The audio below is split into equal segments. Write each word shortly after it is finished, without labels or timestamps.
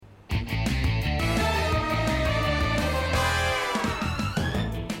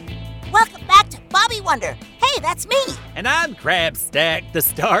Wonder. Hey, that's me. And I'm Crabstack, the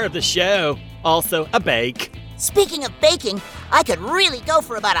star of the show. Also a bake. Speaking of baking, I could really go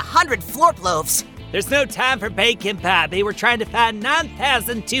for about 100 florp loaves. There's no time for baking, Bobby. We're trying to find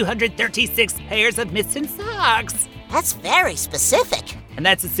 9,236 pairs of missing socks. That's very specific. And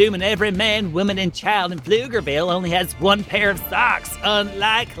that's assuming every man, woman, and child in Pflugerville only has one pair of socks.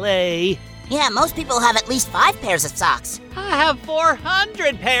 Unlikely. Yeah, most people have at least 5 pairs of socks. I have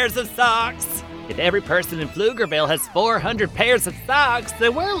 400 pairs of socks. If every person in Pflugerville has 400 pairs of socks,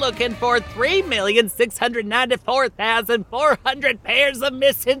 then we're looking for 3,694,400 pairs of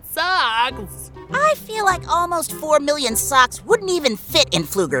missing socks. I feel like almost 4 million socks wouldn't even fit in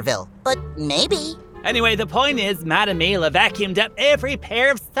Pflugerville, but maybe. Anyway, the point is, Madam Mila vacuumed up every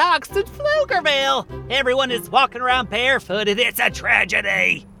pair of socks in Pflugerville. Everyone is walking around barefooted. It's a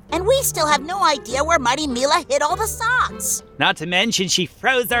tragedy. And we still have no idea where Mighty Mila hid all the socks. Not to mention she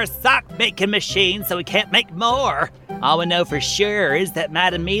froze our sock-making machine so we can't make more. All we know for sure is that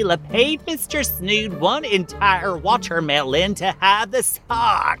Madam Mila paid Mr. Snood one entire watermelon to hide the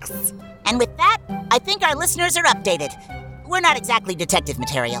socks. And with that, I think our listeners are updated. We're not exactly detective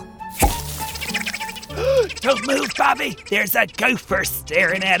material. Don't move, Bobby. There's a gopher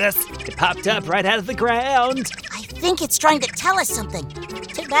staring at us. It popped up right out of the ground. I think it's trying to tell us something.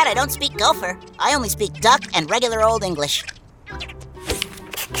 Too bad I don't speak gopher. I only speak duck and regular old English.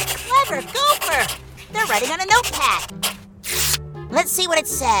 Clever gopher! They're writing on a notepad. Let's see what it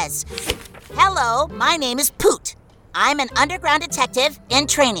says. Hello, my name is Poot. I'm an underground detective in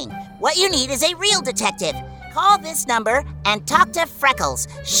training. What you need is a real detective. Call this number and talk to Freckles.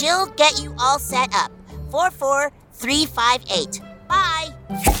 She'll get you all set up. 44358. Bye.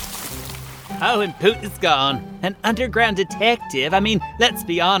 Oh, and Poot is gone. An underground detective? I mean, let's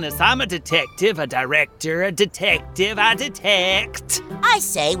be honest. I'm a detective, a director, a detective. I detect. I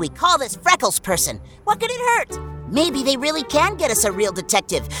say we call this Freckles person. What could it hurt? Maybe they really can get us a real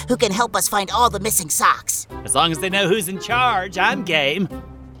detective who can help us find all the missing socks. As long as they know who's in charge, I'm game.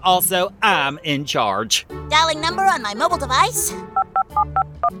 Also, I'm in charge. Dialing number on my mobile device.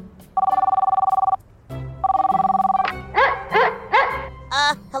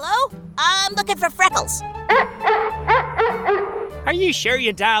 Hello? I'm looking for Freckles. Are you sure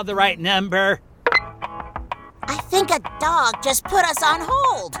you dialed the right number? I think a dog just put us on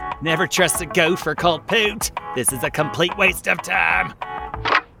hold. Never trust a gopher called Poot. This is a complete waste of time.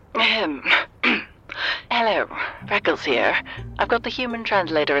 Hello, Freckles here. I've got the human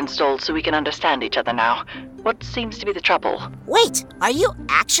translator installed so we can understand each other now. What seems to be the trouble? Wait, are you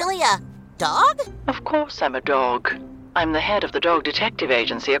actually a dog? Of course I'm a dog. I'm the head of the dog detective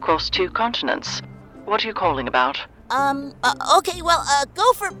agency across 2 continents. What are you calling about? Okay, well,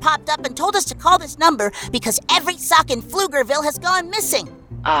 Gopher popped up and told us to call this number because every sock in Pflugerville has gone missing.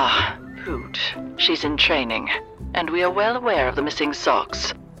 Ah, Poot. She's in training, and we are well aware of the missing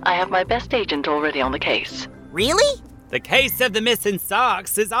socks. I have my best agent already on the case. Really? The case of the missing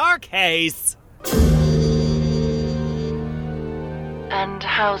socks is our case. And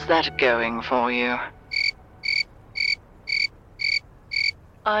how's that going for you?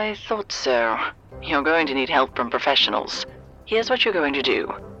 I thought so. You're going to need help from professionals. Here's what you're going to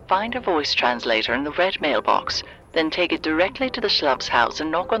do. Find a voice translator in the red mailbox, then take it directly to the Schlub's house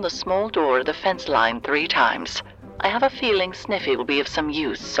and knock on the small door of the fence line 3 times. I have a feeling Sniffy will be of some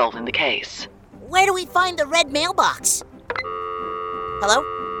use solving the case. Where do we find the red mailbox? Hello?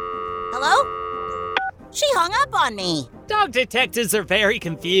 Hello? She hung up on me. Dog detectives are very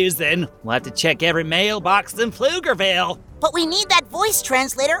confusing. We'll have to check every mailbox in Pflugerville. But we need that voice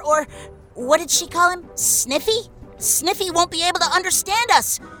translator, or what did she call him? Sniffy? Sniffy won't be able to understand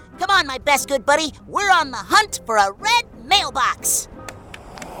us. Come on, my best good buddy. We're on the hunt for a red mailbox.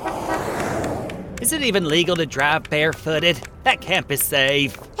 Is it even legal to drive barefooted? That can't be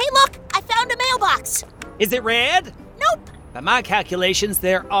safe. Hey, look! I found a mailbox. Is it red? Nope. By my calculations,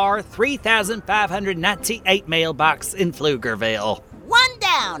 there are 3,598 mailboxes in Pflugerville. 1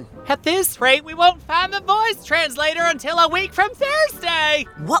 down. At this rate, we won't find the voice translator until a week from Thursday.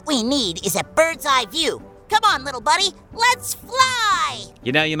 What we need is a bird's eye view. Come on, little buddy. Let's fly.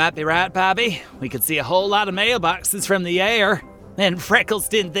 You know, you might be right, Bobby. We could see a whole lot of mailboxes from the air. And Freckles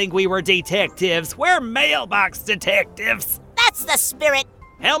didn't think we were detectives. We're mailbox detectives. That's the spirit.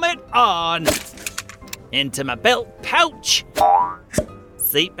 Helmet on. Into my belt pouch.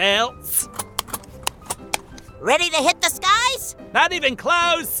 Seatbelts. Ready to hit the skies? Not even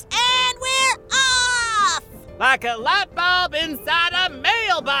close. And we're off! Like a light bulb inside a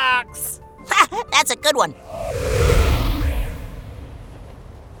mailbox. That's a good one.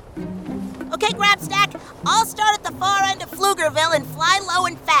 Okay, Grabstack, I'll start at the far end of Pflugerville and fly low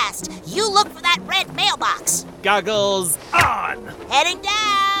and fast. You look for that red mailbox. Goggles on! Heading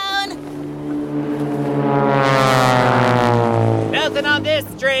down! Nothing on this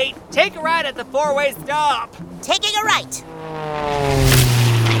street. Take a right at the four-way stop. Taking a right.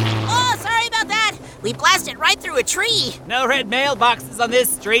 Oh, sorry about that. We blasted right through a tree. No red mailboxes on this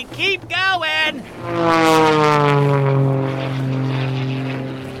street. Keep going.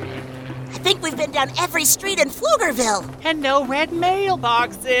 I think we've been down every street in Pflugerville. And no red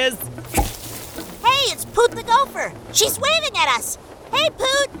mailboxes. Hey, it's Poot the Gopher. She's waving at us. Hey,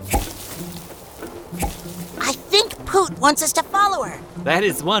 Poot. I think Poot wants us to follow her. That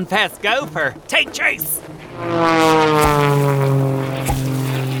is one fast gopher. Take chase.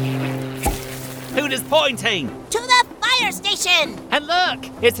 Poot is pointing. To the fire station. And look,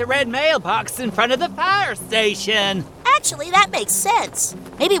 it's a red mailbox in front of the fire station. Actually, that makes sense.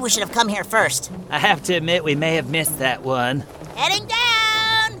 Maybe we should have come here first. I have to admit we may have missed that one. Heading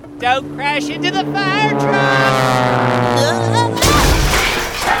down. Don't crash into the fire truck.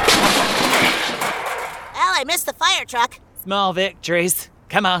 Well, I missed the fire truck. Small victories.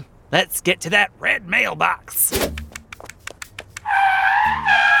 Come on, let's get to that red mailbox.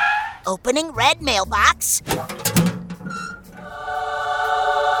 Opening red mailbox. We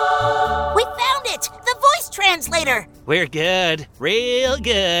found it! The voice translator! We're good, real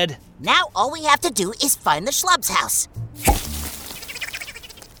good. Now all we have to do is find the Schlub's house.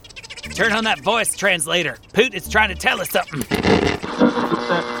 Turn on that voice translator. Poot is trying to tell us something.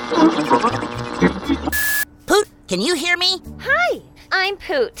 Poot, can you hear me? Hi, I'm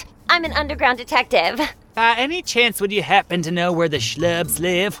Poot. I'm an underground detective. By any chance would you happen to know where the Schlubs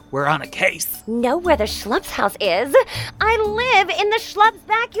live? We're on a case. Know where the Schlub's house is? I live in the Schlub's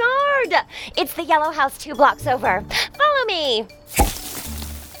backyard. It's the yellow house 2 blocks over. Follow me.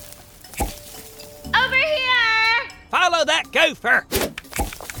 Over here. Follow that gopher.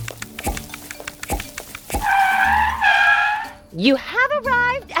 You have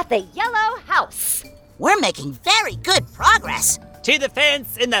arrived at the yellow house. We're making very good progress. To the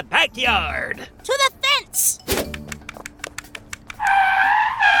fence in the backyard. To the fence!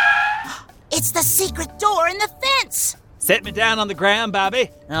 It's the secret door in the fence! Set me down on the ground,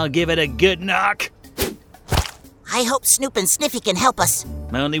 Bobby. I'll give it a good knock. I hope Snoop and Sniffy can help us.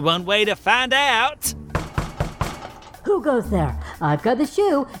 Only one way to find out. Who goes there? I've got the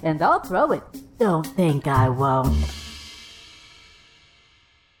shoe, and I'll throw it. Don't think I won't.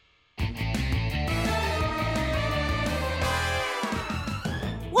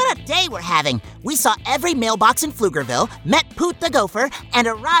 What a day we're having. We saw every mailbox in Pflugerville, met Poot the Gopher, and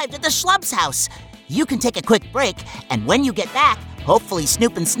arrived at the Schlub's house. You can take a quick break, and when you get back, hopefully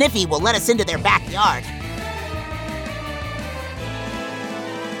Snoop and Sniffy will let us into their backyard.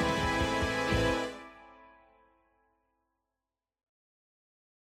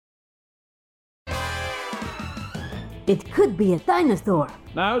 It could be a dinosaur.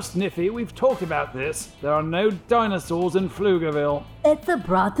 Now, Sniffy, we've talked about this. There are no dinosaurs in Pflugerville. It's a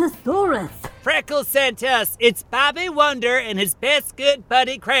Brontosaurus. Freckles sent us. It's Bobby Wonder and his best good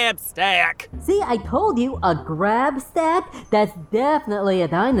buddy Grabstack. See, I told you, a grab stack? That's definitely a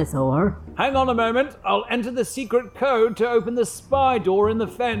dinosaur. Hang on a moment. I'll enter the secret code to open the spy door in the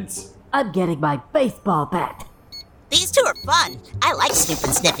fence. I'm getting my baseball bat. These two are fun. I like Snoop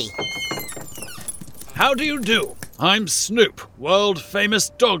and Sniffy. How do you do? I'm Snoop,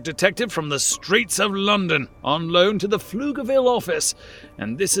 world-famous dog detective from the streets of London, on loan to the Pflugerville office.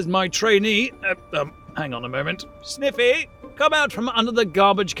 And this is my trainee... hang on a moment. Sniffy, come out from under the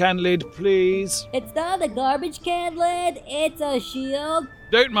garbage can lid, please. It's not a garbage can lid, it's a shield.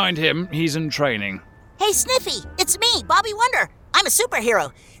 Don't mind him, he's in training. Hey, Sniffy, it's me, Bobby Wonder. I'm a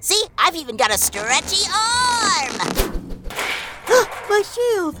superhero. See, I've even got a stretchy arm. My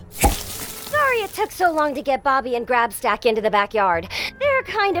shield. Sorry it took so long to get Bobby and Grabstack into the backyard. They're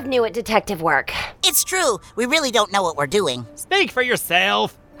kind of new at detective work. It's true. We really don't know what we're doing. Speak for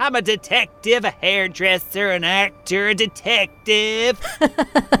yourself. I'm a detective, a hairdresser, an actor, a detective.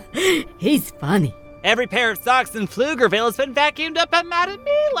 He's funny. Every pair of socks in Pflugerville has been vacuumed up by Madame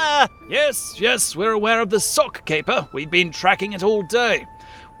Mila. Yes, we're aware of the sock caper. We've been tracking it all day.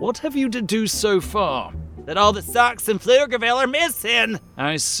 What have you deduced so far? That all the socks in Pflugerville are missing.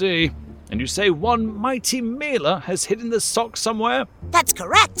 I see. And you say one mighty Mila has hidden the socks somewhere? That's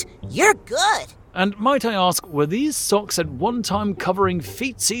correct. You're good. And might I ask, were these socks at one time covering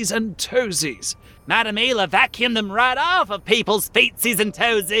feetsies and toesies? Madame Mila vacuumed them right off of people's feetsies and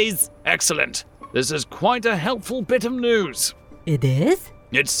toesies. Excellent. This is quite a helpful bit of news. It is?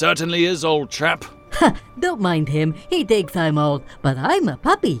 It certainly is, old chap. Don't mind him. He thinks I'm old, but I'm a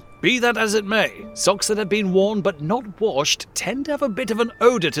puppy. Be that as it may, socks that have been worn but not washed tend to have a bit of an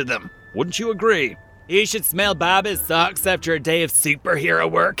odor to them. Wouldn't you agree? You should smell Bobby's socks after a day of superhero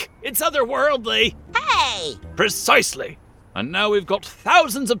work. It's otherworldly. Hey! Precisely. And now we've got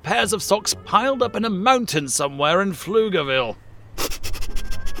thousands of pairs of socks piled up in a mountain somewhere in Pflugerville.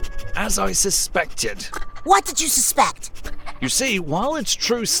 As I suspected. What did you suspect? You see, while it's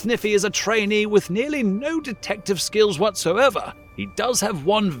true Sniffy is a trainee with nearly no detective skills whatsoever, he does have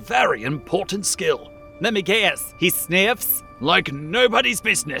one very important skill. Let me guess, he sniffs? Like nobody's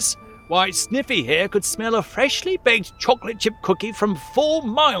business. Why, Sniffy here could smell a freshly baked chocolate chip cookie from 4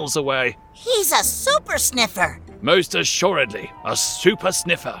 miles away. He's a super sniffer. Most assuredly, a super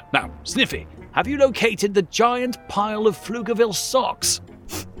sniffer. Now, Sniffy, have you located the giant pile of Pflugerville socks?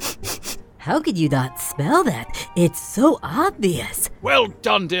 How could you not smell that? It's so obvious. Well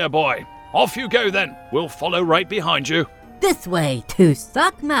done, dear boy. Off you go then. We'll follow right behind you. This way to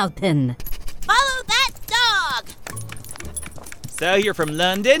Sock Mountain. Follow that dog! So you're from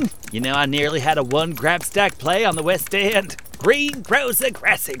London? You know, I nearly had a one-grab stack play on the West End. Green grows the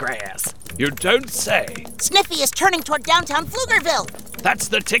grassy grass. You don't say. Sniffy is turning toward downtown Pflugerville. That's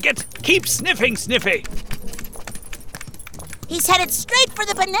the ticket. Keep sniffing, Sniffy. He's headed straight for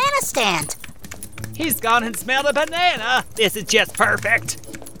the banana stand. He's gone and smelled a banana. This is just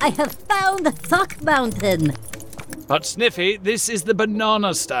perfect. I have found Sock Mountain. But Sniffy, this is the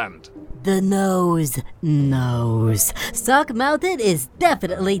banana stand. The nose knows. Sock Mountain is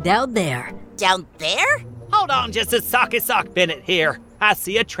definitely down there. Down there? Hold on just a sock Bennett here. I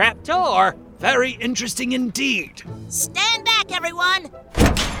see a trap door. Very interesting indeed. Stand back, everyone.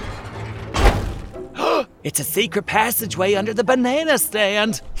 It's a secret passageway under the banana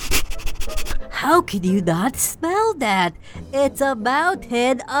stand. How can you not smell that? It's a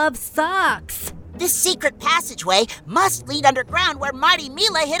mountain of socks. This secret passageway must lead underground where Mighty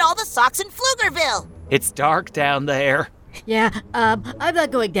Mila hid all the socks in Pflugerville. It's dark down there. Yeah, I'm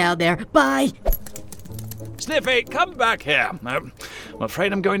not going down there. Bye. Sniffy, come back here. I'm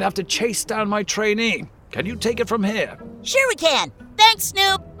afraid I'm going to have to chase down my trainee. Can you take it from here? Sure we can. Thanks,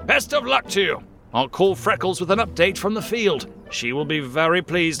 Snoop. Best of luck to you. I'll call Freckles with an update from the field. She will be very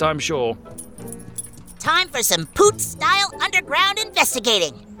pleased, I'm sure. Time for some Poot-style underground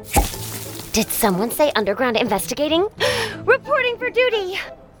investigating. Did someone say underground investigating? Reporting for duty.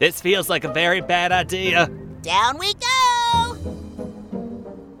 This feels like a very bad idea. Down we go.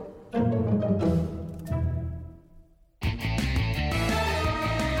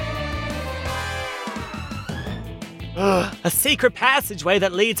 A secret passageway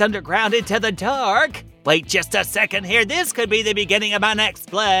that leads underground into the dark. Wait just a second here. This could be the beginning of my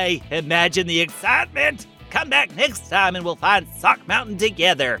next play. Imagine the excitement. Come back next time and we'll find Sock Mountain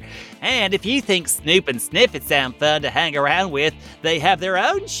together. And if you think Snoop and Sniffy sound fun to hang around with, they have their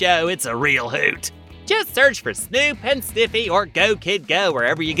own show. It's a real hoot. Just search for Snoop and Sniffy or Go Kid Go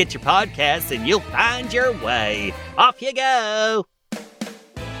wherever you get your podcasts and you'll find your way. Off you go.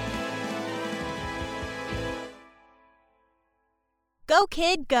 Go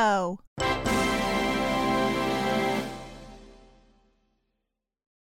Kid Go.